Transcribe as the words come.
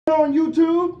on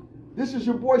YouTube? This is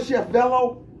your boy Chef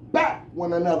Velo, back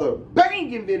with another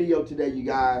banging video today, you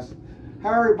guys.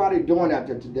 How everybody doing out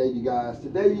there today, you guys?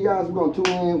 Today, you guys, we're gonna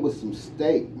tune in with some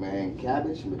steak, man.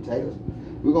 Cabbage and potatoes.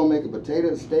 We're gonna make a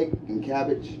potato, steak, and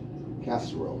cabbage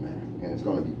casserole, man. And it's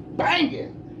gonna be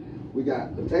banging. We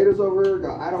got potatoes over here,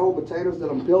 got Idaho potatoes that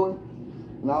I'm peeling.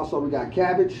 And also we got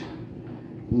cabbage.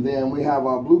 And then we have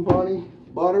our blue bunny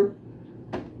butter.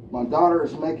 My daughter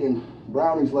is making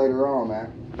brownies later on,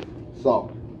 man.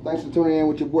 So, thanks for tuning in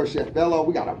with your boy Chef Velo.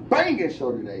 We got a banging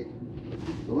show today.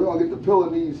 So we're gonna get to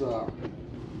peeling these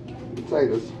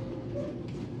potatoes.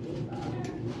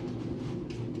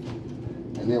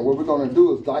 And then what we're gonna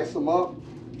do is dice them up.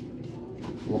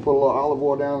 We're gonna put a little olive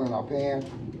oil down in our pan,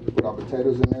 put our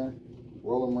potatoes in there,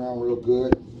 roll them around real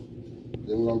good.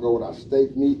 Then we're gonna go with our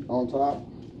steak meat on top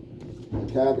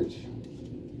and cabbage.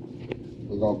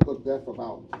 We're gonna cook that for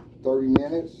about 30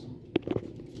 minutes.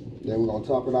 Then we're gonna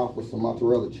top it off with some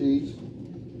mozzarella cheese.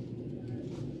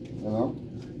 You know,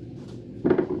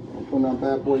 we're putting our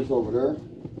bad boys over there.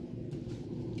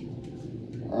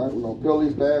 All right, we're gonna peel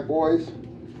these bad boys,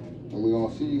 and we're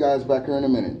gonna see you guys back here in a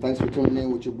minute. Thanks for tuning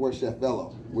in with your boy Chef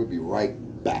Velo. We'll be right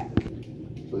back.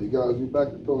 So you guys, we're back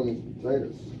to peeling these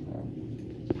potatoes.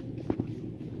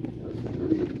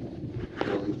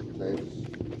 Peel these potatoes.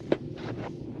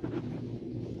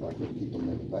 I can keep them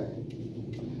in the bag.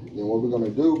 Then what we're gonna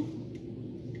do,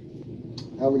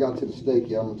 how we got to the steak,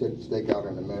 yeah, I'm gonna take the steak out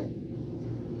in a minute.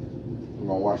 We're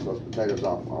gonna wash those potatoes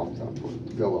off,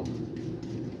 fill them,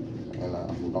 and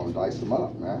we're gonna dice them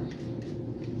up, man.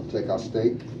 We'll take our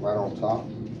steak right on top,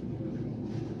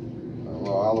 a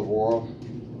little olive oil,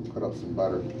 cut up some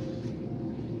butter.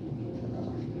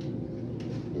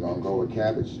 We're gonna go with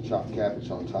cabbage, chopped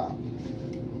cabbage on top.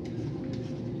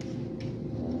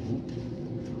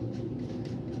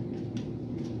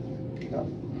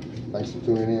 Thanks for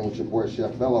tuning in with your boy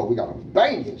Chef Velo. We got a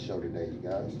banging show today, you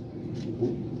guys.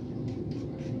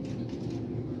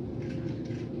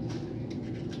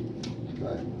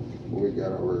 Okay, we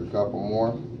got over a couple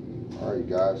more. All right, you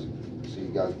guys. See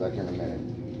you guys back in a minute.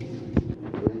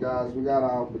 So, you guys, we got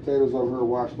our potatoes over here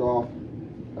washed off.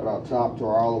 Got our top to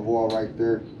our olive oil right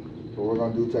there. So what we're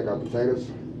gonna do, take our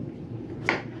potatoes,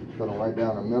 put them right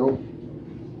down the middle,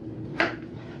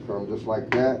 put them just like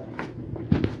that.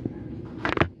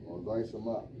 Dice them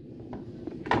up.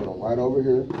 Put them right over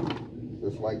here,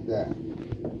 just like that.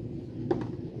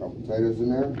 Put our potatoes in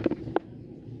there.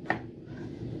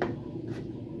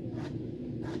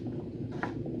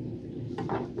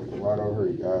 Put them right over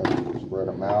here, you guys. Spread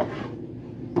them out.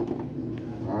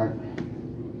 Alright.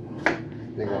 I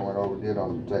think I went overdid on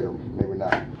the potato. Maybe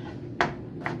not.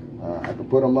 I can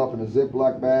put them up in a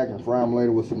Ziploc bag and fry them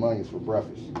later with some onions for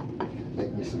breakfast.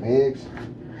 Make me some eggs.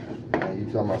 And you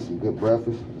talking about some good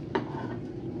breakfast.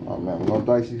 Oh man, we're gonna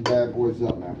dice these bad boys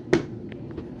up now.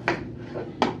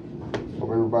 Hope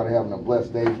everybody having a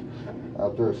blessed day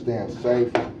out there, staying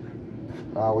safe.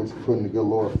 And always putting the good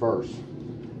Lord first.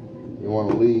 You want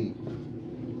to lead,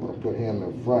 you want to put Him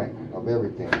in front of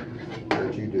everything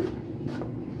that you do.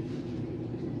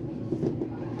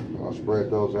 I'm gonna spread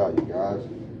those out, you guys.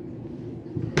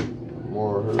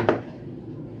 More of her.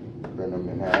 Cut them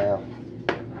in half.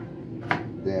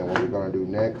 Then what we're gonna do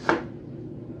next,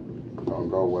 we're gonna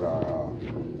go with our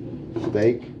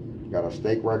steak. Got a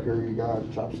steak right here, you guys,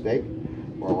 chopped steak.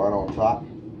 Going right on top.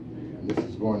 And this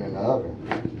is going in the oven.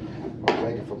 I'll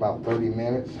bake it for about 30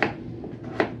 minutes.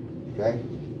 Okay.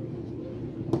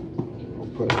 We'll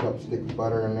put a couple sticks of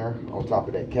butter in there on top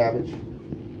of that cabbage.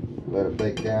 Let it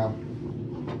bake down.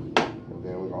 And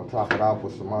then we're gonna top it off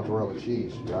with some mozzarella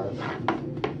cheese, you guys.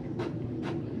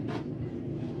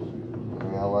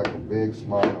 And I like a big,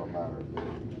 small, no matter.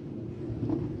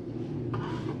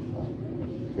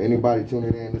 If anybody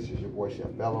tuning in, this is your boy Chef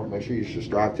Velo. Make sure you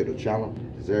subscribe to the channel,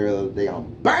 because every other day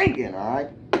I'm banging, alright?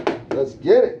 Let's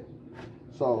get it.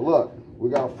 So look, we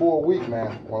got a full week, man.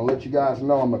 I want to let you guys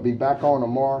know I'm going to be back on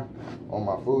tomorrow on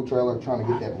my food trailer trying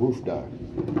to get that roof done.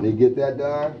 Need to get that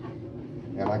done.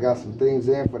 And I got some things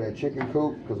in for that chicken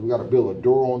coop, because we got to build a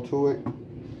door onto it.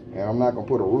 And I'm not going to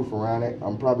put a roof around it.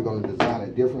 I'm probably going to design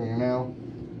it differently now.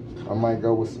 I might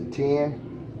go with some tin,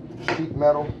 sheet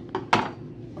metal,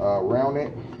 around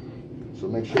it. So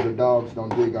make sure the dogs don't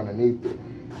dig underneath it.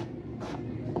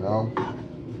 You know?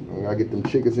 We gotta get them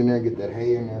chickens in there, get that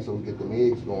hay in there so we get them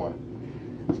eggs going.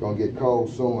 It's gonna get cold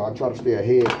soon. I'll try to stay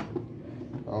ahead.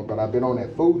 But I've been on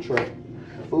that food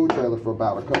trailer for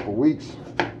about a couple weeks.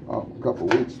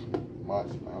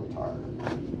 Months. I'm tired.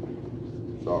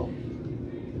 So,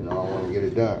 you know, I want to get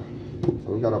it done.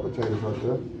 So we got our potatoes right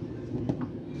there.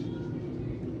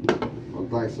 I'll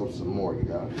dice up some more, you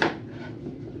guys.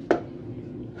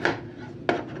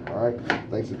 right?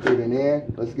 Thanks for tuning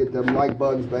in. Let's get them like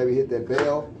buttons, baby. Hit that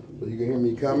bell so you can hear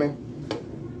me coming.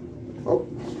 Oh,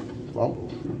 fumble.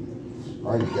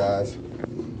 All right, you guys.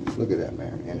 Look at that,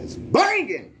 man. And it's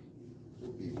banging.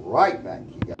 We'll be right back,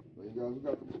 you guys. So you guys, we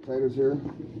got the potatoes here.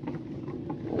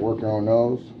 We're working on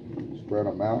those. Spread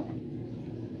them out.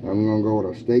 I'm going to go with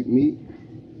our steak meat.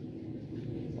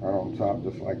 Right on top,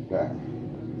 just like that.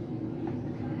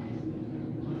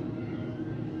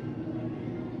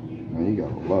 Man, you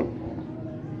gotta love it,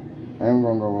 man. And we're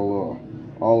gonna go with a little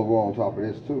olive oil on top of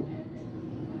this too.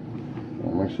 So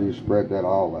make sure you spread that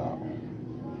all out.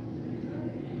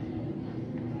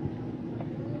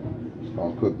 It's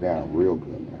gonna cook down real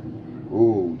good, man.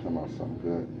 Ooh, talking about something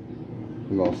good.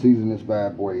 We're gonna season this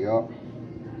bad boy up.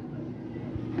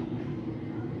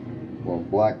 A little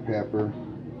black pepper.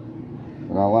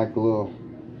 And I like a little,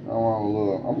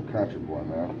 I'm a country boy,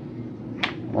 man.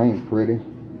 I ain't pretty.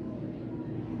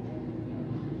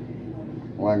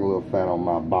 I like a little fat on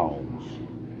my bones.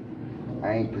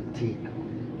 I ain't petite.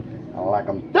 I like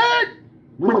them thick.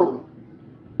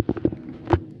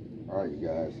 Alright, you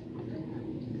guys.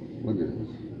 Look at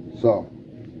this. So,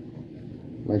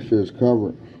 make sure it's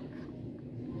covered.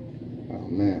 Oh,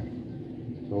 man.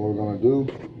 So what we're going to do,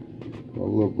 put a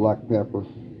little black pepper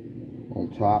on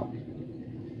top.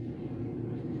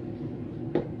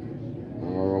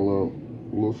 And a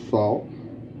little salt.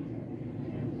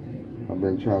 I've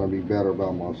been trying to be better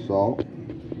about my salt.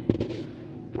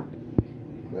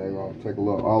 Then I'm going to take a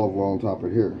little olive oil on top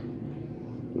of here.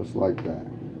 Just like that.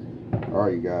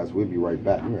 Alright, you guys, we'll be right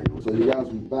back. So you guys,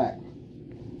 we're back.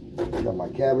 I got my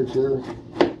cabbage here.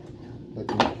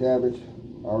 Taking my cabbage.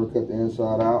 I already cut the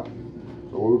inside out.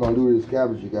 So what we're going to do with this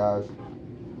cabbage, you guys,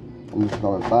 I'm just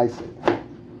going to dice it.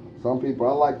 Some people,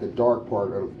 I like the dark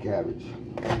part of the cabbage.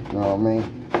 You know what I mean?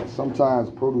 Sometimes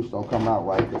produce don't come out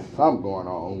right. There's something going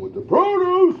on with the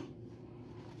produce.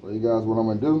 So you guys, what I'm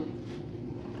going to do,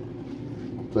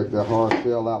 take that hard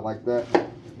shell out like that.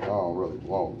 I don't really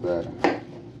want that.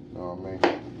 You know what I mean?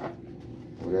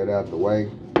 Put that out the way.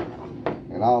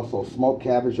 And I also smoke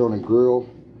cabbage on the grill.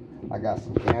 I got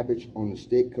some cabbage on the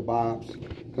stick kebabs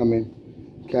coming.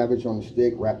 Cabbage on the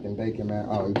stick wrapped in bacon, man.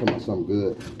 Oh, you talking about something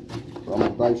good. So I'm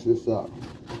going to dice this up.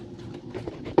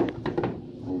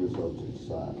 Move this over to the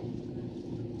side.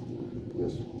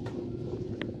 This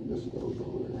goes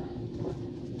over there.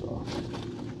 So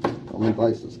I'm going to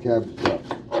dice this cabbage up.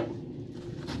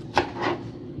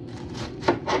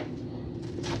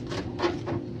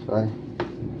 Okay.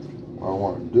 What I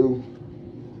want to do,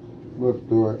 look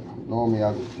through it. Normally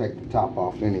I just take the top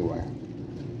off anyway.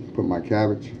 Put my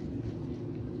cabbage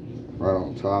right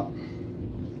on top.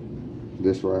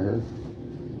 This right here.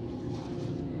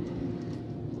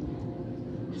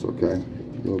 It's okay.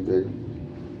 A little bigger.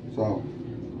 So,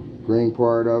 green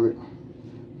part of it.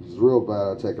 It's real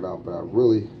bad. I take it out, but I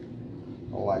really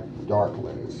don't like dark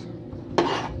lettuce.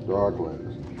 Dark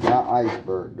lettuce. Not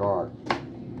iceberg, dark.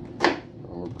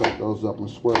 I'm going to cut those up in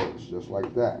squares, just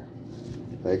like that.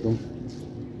 Take them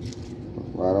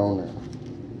right on there.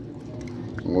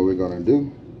 And what we're going to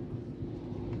do,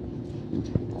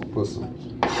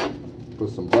 put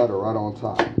some butter right on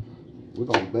top. We're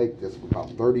going to bake this for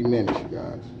about 30 minutes, you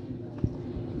guys.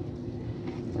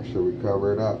 Make sure we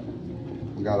cover it up.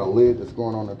 We got a lid that's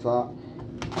going on the top.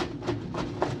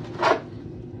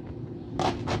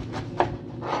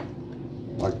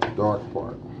 Like the dark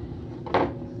part.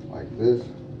 Like this.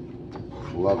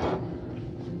 Love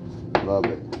it. Love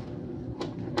it.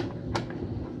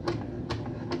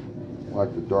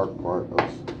 Like the dark part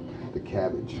of the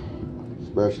cabbage.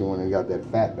 Especially when they got that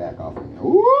fat back off of it.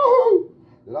 Woo!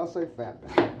 Did I say fat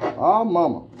back? Oh,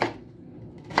 mama.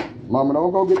 Mama,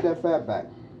 don't go get that fat back.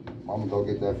 Mama go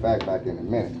get that fat back in a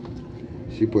minute.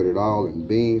 She put it all in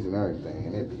beans and everything.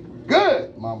 And it'd be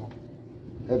good, mama.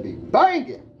 It'd be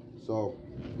banging. So,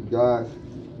 you guys,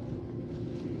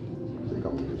 I think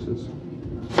I'm going to use this.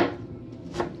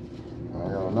 I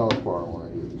got another part I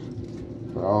want to use.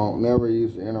 But I don't never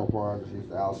use the inner part. I just use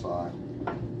the outside.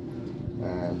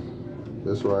 And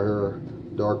this right here,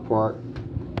 dark part,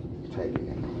 taking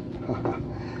it.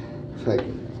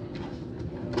 Taking it.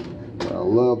 But I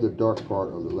love the dark part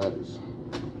of the lettuce.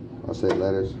 I say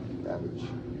lettuce, cabbage.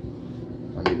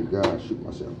 I need a gun to shoot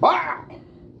myself. Bah!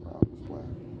 No, I'm just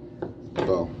playing.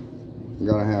 So, you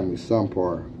gotta have me some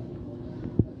part.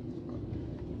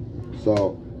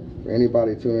 So, for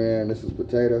anybody tuning in, this is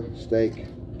potato, steak,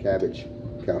 cabbage,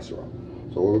 casserole.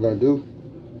 So what we're gonna do,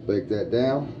 bake that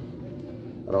down.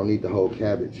 I don't need the whole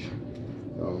cabbage. You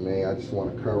know what I mean? I just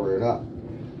want to cover it up.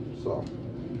 So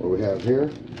what we have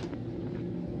here,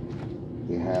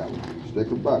 we have a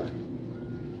stick of butter.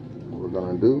 What we're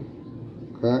gonna do,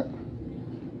 cut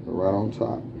right on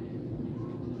top.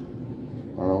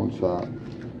 Right on top.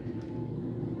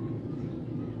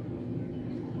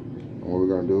 And what we're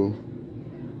gonna do,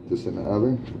 this in the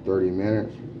oven for 30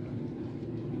 minutes.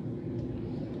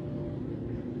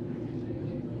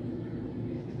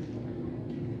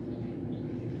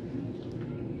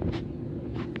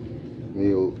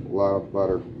 Need a lot of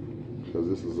butter because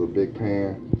this is a big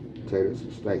pan, potatoes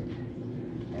and steak.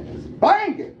 And it's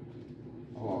banging!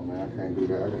 Oh man, I can't do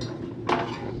that.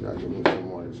 I gotta give me some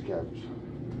more of this cabbage.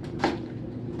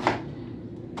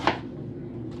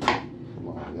 Come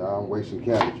on, y'all, I'm wasting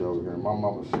cabbage over here. My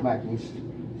mama smacked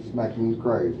me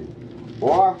crazy.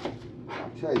 Boy, I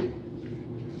tell you,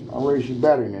 I'm raised you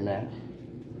better than that.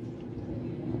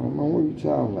 I don't know what you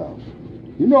talking about.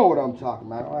 You know what I'm talking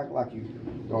about. Don't act like you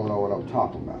don't know what I'm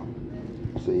talking about.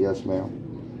 Say yes,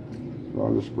 ma'am. So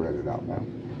I'll just spread it out,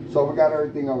 man. So we got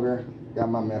everything over there. Got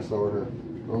my mess over here.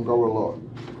 We're gonna go with a little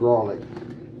garlic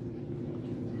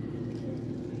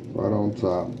right on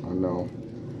top. I know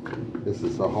this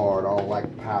is so hard. I don't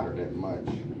like powder that much.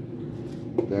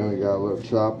 Then we got a little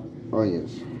chopped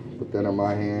onions. Put that in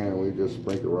my hand and we just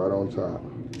sprinkle right on top.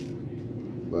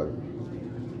 Butter.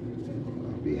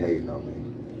 Don't be hating on me.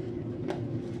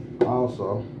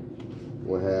 Also,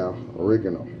 we'll have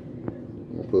oregano.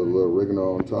 We'll put a little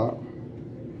oregano on top.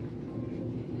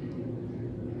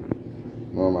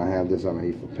 Normally I have this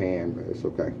underneath the pan, but it's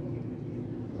okay.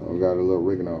 We got a little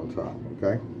oregano on top,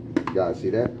 okay? You guys see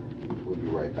that? We'll be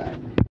right back.